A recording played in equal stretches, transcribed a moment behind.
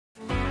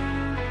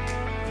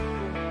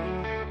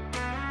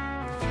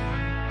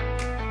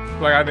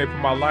like I need to put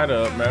my lighter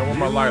up, man. Where's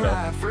my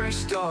lighter? Fresh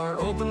start,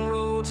 open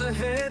roads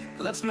ahead.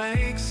 Let's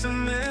make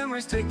some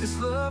memories. Take this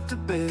love to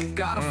bed.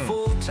 Got a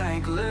full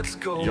tank. Let's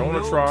go.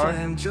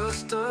 Yonatron.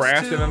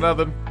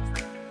 Crafting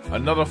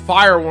another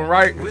fire one,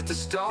 right? With the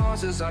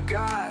stars as our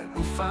guide,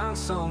 we'll find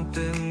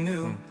something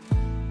new.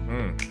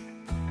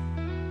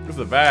 It's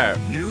a vibe.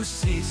 New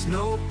seats,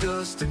 no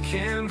dust, a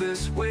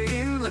canvas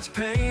waiting. Let's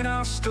paint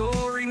our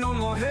story, no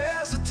more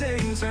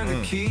hesitating. Turn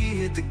the key,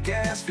 hit the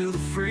gas, feel the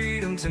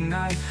freedom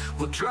tonight.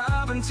 We'll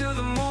drive until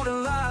the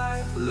morning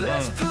light.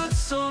 Let's put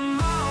some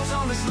miles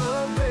on this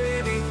love,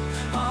 baby.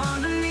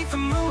 Underneath the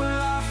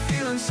moonlight,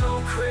 feeling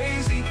so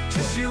crazy.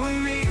 Just you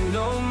and me,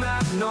 no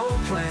map, no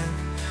plan.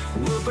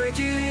 We'll break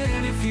it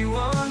in if you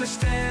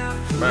understand.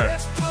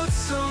 Let's put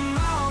some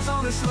miles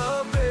on this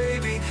love,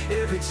 baby.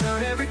 Every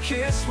turn, every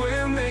kiss,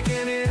 we're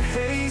making it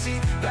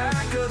hazy.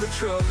 Back of the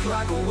truck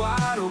like a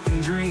wide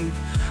open dream.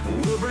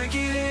 We'll break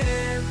it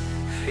in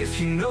if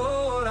you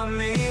know what I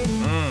mean.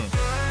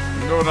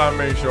 You know what I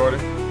mean, shorty.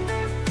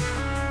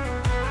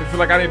 I feel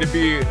like I need to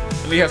be,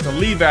 at least have some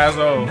Levi's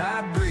on.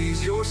 Night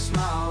breeze, your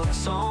smile, a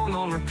song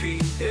on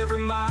repeat. Every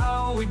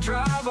mile we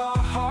drive, our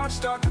hearts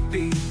start to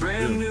beat.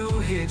 Brand new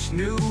hitch,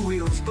 new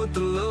wheels, but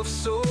the love's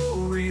so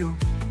real.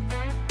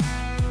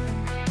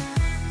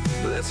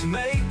 Let's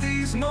make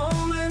these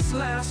moments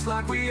last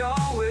like we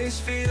always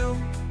feel.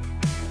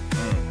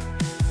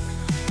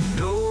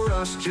 No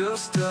rush,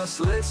 just us.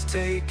 Let's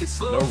take it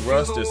slow. No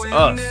rush, just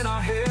us. In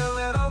our hair,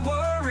 let our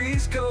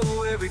worries go.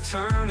 Every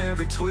turn,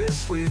 every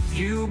twist with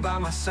you by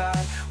my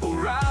side. We'll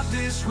ride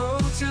this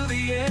road till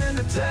the end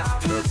of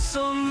time. Put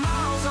some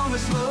miles on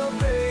this love,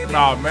 baby.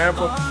 Nah, man,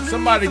 but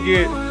somebody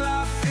get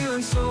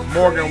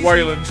Morgan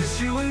Whalen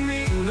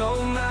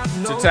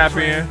to tap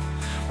in.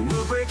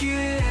 We'll break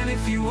it in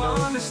if you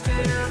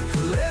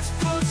understand. Let's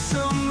put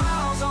some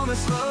miles on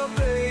this love,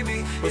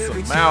 baby. Put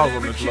some miles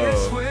on this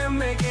love. We're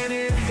making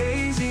it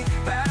hazy.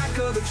 Back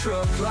of the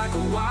truck like a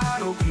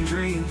wide open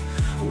dream.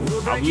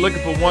 I'm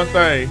looking for one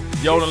thing.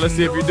 Yoda, let's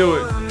see if you do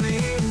it.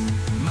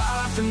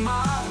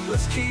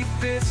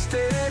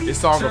 This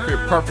song gonna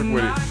fit perfect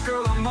with it.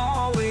 Girl, I'm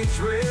always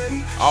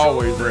ready.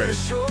 Always ready.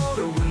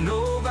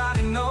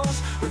 Nobody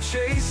knows. We're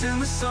chasing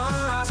the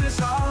sunrise as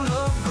our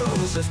love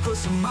grows. Let's put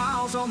some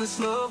miles on this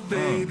love,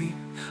 baby.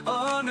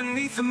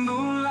 Underneath the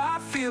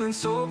moonlight, feeling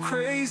so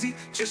crazy.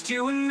 Just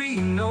you and me,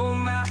 no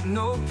map,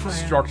 no plan.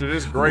 Structure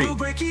is great. We'll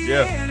break it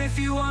Yeah. in if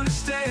you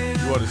understand.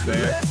 You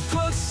understand. Let's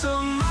put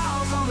some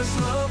miles on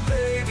this love,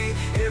 baby.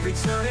 Every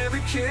turn,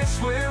 every kiss,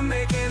 we're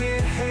making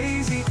it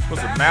hazy. Put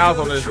some miles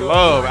on this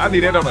love. I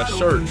need that on a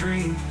shirt.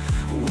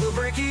 We'll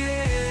break it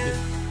in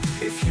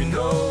if you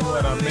know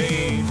what I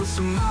mean. Put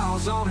some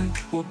miles on it.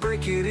 We'll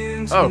break it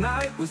in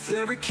tonight. With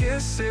every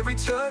kiss, every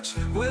touch,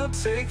 we'll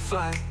take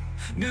flight.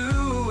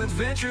 New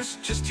adventures,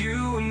 just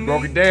you and me.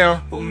 Broke it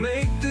down. We'll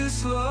make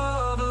this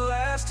love a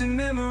lasting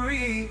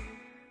memory.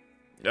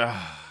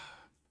 That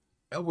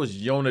was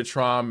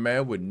Yonatron,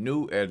 man, with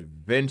New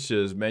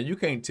Adventures, man. You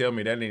can't tell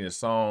me that ain't a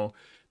song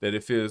that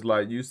it feels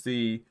like you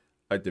see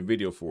like the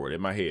video for it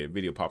in my head.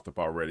 Video popped up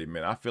already,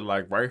 man. I feel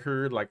like right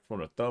here, like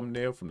from the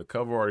thumbnail, from the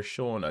cover art,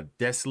 showing a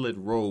desolate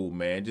road,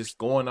 man, just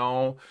going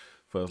on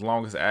for as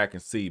long as I can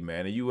see,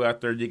 man. And you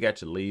out there, you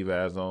got your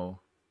Levi's on.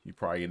 You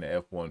probably in the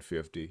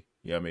F-150.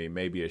 You know what I mean?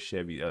 Maybe a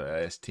Chevy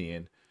S10. You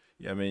know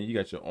what I mean? You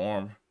got your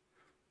arm.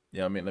 You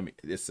know what I mean?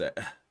 You know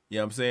what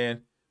I'm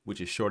saying? With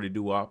your shorty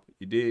doo-wop.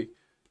 You dig?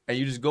 And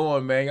you just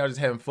going, man. Y'all just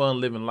having fun,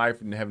 living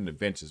life, and having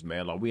adventures,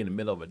 man. Like we in the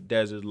middle of a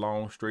desert,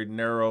 long, straight and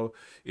narrow.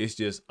 It's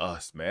just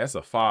us, man. It's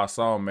a fire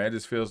song, man. It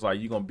just feels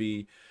like you're going to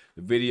be,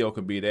 the video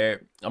could be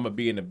that. I'm going to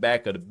be in the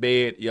back of the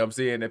bed. You know what I'm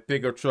saying? That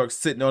pickup truck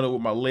sitting on it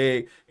with my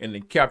leg. And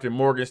then Captain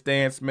Morgan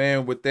stance,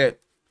 man, with that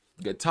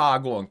guitar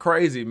going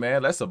crazy,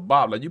 man. That's a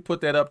bop. Like you put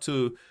that up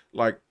to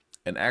like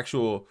an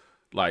actual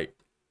like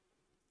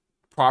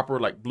proper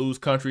like blues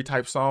country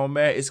type song,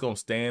 man, it's gonna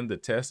stand the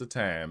test of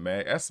time,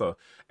 man. That's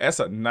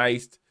a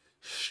nice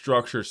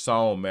structured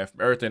song, man,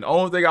 from everything. The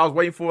only thing I was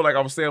waiting for, like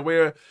I was saying,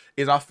 where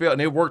is I felt,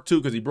 and it worked too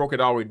because he broke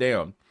it all the way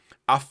down.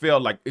 I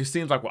felt like it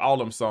seems like with all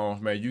them songs,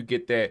 man, you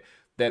get that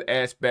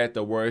aspect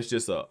of where it's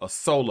just a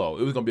solo.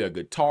 It was gonna be a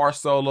guitar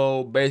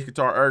solo, bass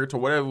guitar, air guitar,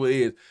 whatever it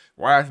is.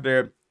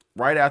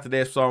 Right after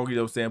that song, you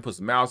know what I'm saying, put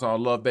some Miles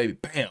on Love, baby,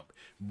 bam,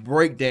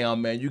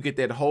 breakdown, man. You get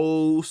that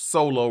whole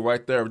solo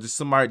right there, just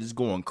somebody just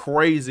going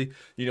crazy,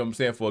 you know what I'm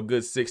saying, for a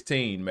good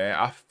 16, man.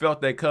 I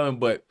felt that coming,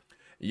 but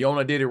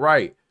Yona did it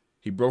right.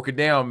 He broke it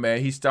down, man.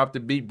 He stopped the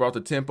beat, brought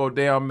the tempo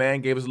down, man,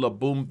 gave us a little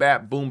boom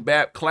bap,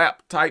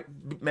 clap type,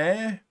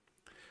 man.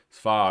 It's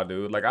fire,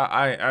 dude. Like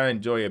I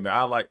enjoy it, man.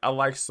 I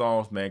like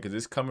songs, man, because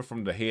it's coming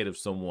from the head of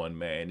someone,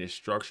 man. It's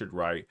structured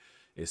right.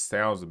 It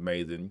sounds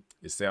amazing.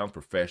 It sounds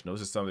professional.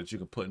 This is something that you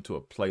can put into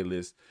a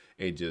playlist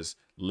and just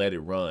let it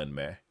run,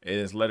 man.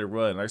 And just let it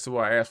run. Like, so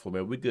what I asked for,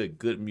 man. We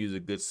good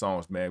music, good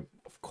songs, man.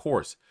 Of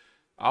course,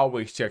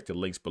 always check the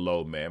links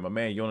below, man. My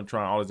man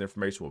Yonatron, all his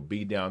information will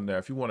be down there.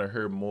 If you want to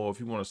hear more, if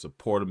you want to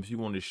support him, if you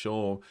want to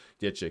show him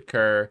that you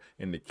care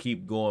and to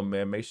keep going,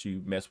 man, make sure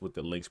you mess with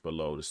the links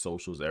below, the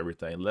socials,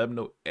 everything. Let them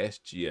know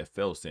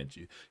SGFL sent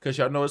you. Because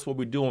y'all know that's what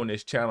we do on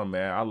this channel,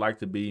 man. I like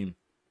to be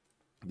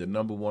the #1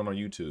 on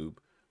YouTube,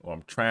 or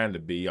I'm trying to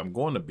be. I'm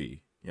going to be. You know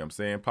what I'm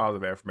saying?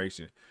 Positive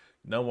affirmation.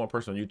 #1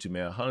 person on YouTube,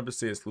 man.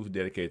 100% exclusive,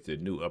 dedicated to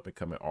the new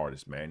up-and-coming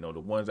artists, man. You know, the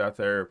ones out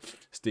there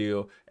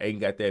still ain't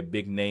got that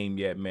big name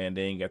yet, man.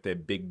 They ain't got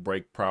that big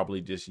break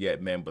probably just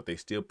yet, man. But they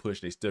still push.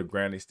 They still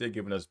grind. They still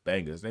giving us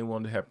bangers. They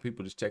want to have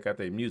people just check out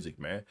their music,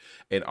 man.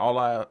 And all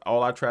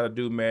I try to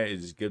do, man,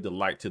 is just give the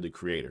light to the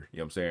creator. You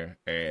know what I'm saying?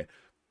 And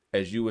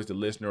as you, as the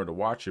listener or the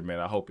watcher, man,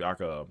 I hope I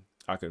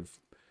can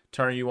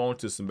turn you on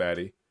to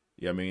somebody,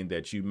 you know what I mean,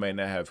 that you may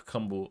not have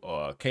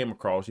came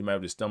across. You might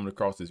have just stumbled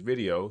across this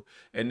video,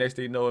 and next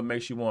thing you know, it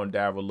makes you want to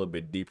dive a little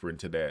bit deeper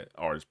into that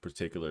artist's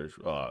particular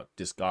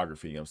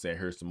discography. You know what I'm saying?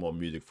 Hear some more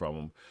music from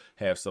them.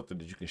 Have something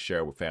that you can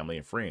share with family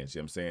and friends. You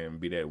know what I'm saying?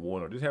 Be that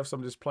one, or just have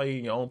something just play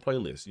in your own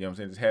playlist. You know what I'm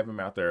saying? Just have them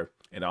out there.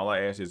 And all I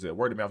ask is that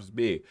word of mouth is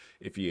big.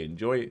 If you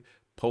enjoy it,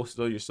 post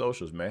it on your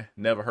socials, man.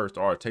 Never hurts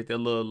to art. Take that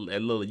little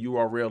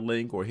URL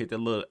link, or hit that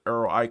little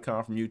arrow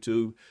icon from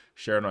YouTube.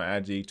 Share it on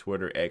IG,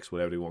 Twitter, X,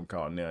 whatever they want to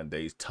call it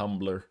nowadays.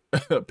 Tumblr,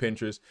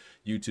 Pinterest,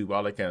 YouTube,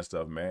 all that kind of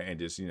stuff, man. And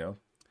just, you know,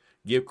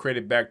 give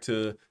credit back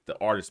to the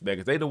artists, man,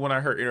 because they the one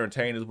I heard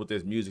entertain us with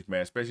this music,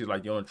 man. Especially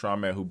like Yonatron,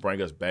 man, who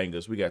bring us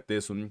bangers. We got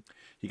this one.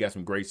 He got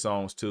some great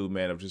songs too,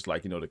 man. Of just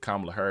like, you know, the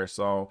Kamala Harris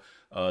song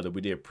that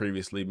we did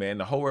previously, man.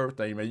 The whole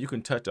everything, man. You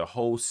can touch a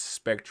whole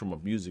spectrum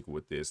of music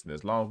with this, and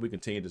as long as we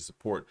continue to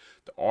support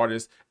the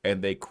artists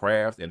and they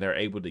craft, and they're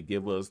able to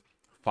give us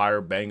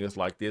fire bangers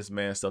like this,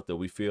 man, stuff that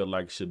we feel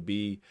like should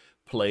be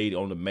played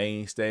on the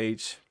main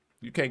stage,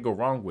 you can't go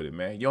wrong with it,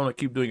 man. You want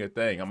to keep doing your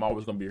thing. I'm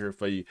always gonna be here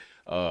for you.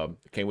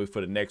 Can't wait for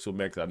the next one,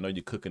 man, because I know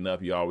you're cooking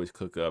up. You always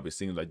cook up. It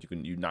seems like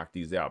you knock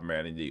these out,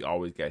 man, and you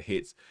always got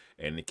hits,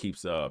 and it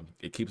keeps us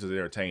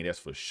entertained. That's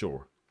for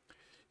sure.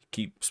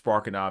 Keep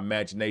sparking our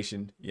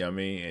imagination, you know what I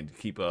mean, and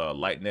keep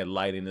lighting that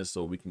light in us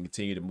so we can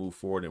continue to move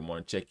forward and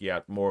want to check you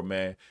out more,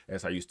 man.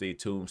 That's how you stay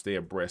tuned, stay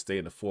abreast, stay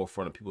in the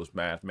forefront of people's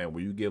minds, man.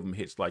 When you give them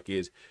hits like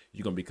this,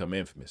 you're going to become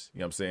infamous.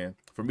 You know what I'm saying?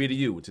 From me to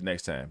you, until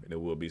next time, and it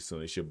will be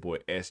soon. It's your boy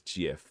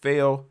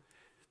SGFL.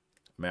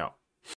 I'm out.